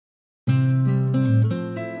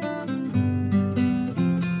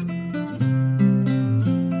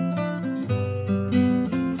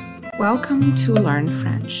Welcome to Learn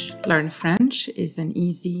French. Learn French is an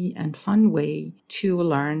easy and fun way to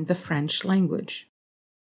learn the French language.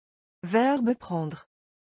 Verbe prendre.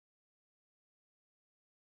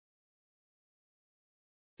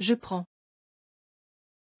 Je prends.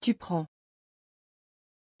 Tu prends.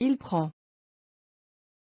 Il prend.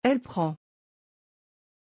 Elle prend.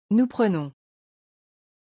 Nous prenons.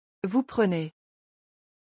 Vous prenez.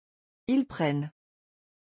 Ils prennent.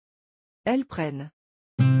 Elles prennent.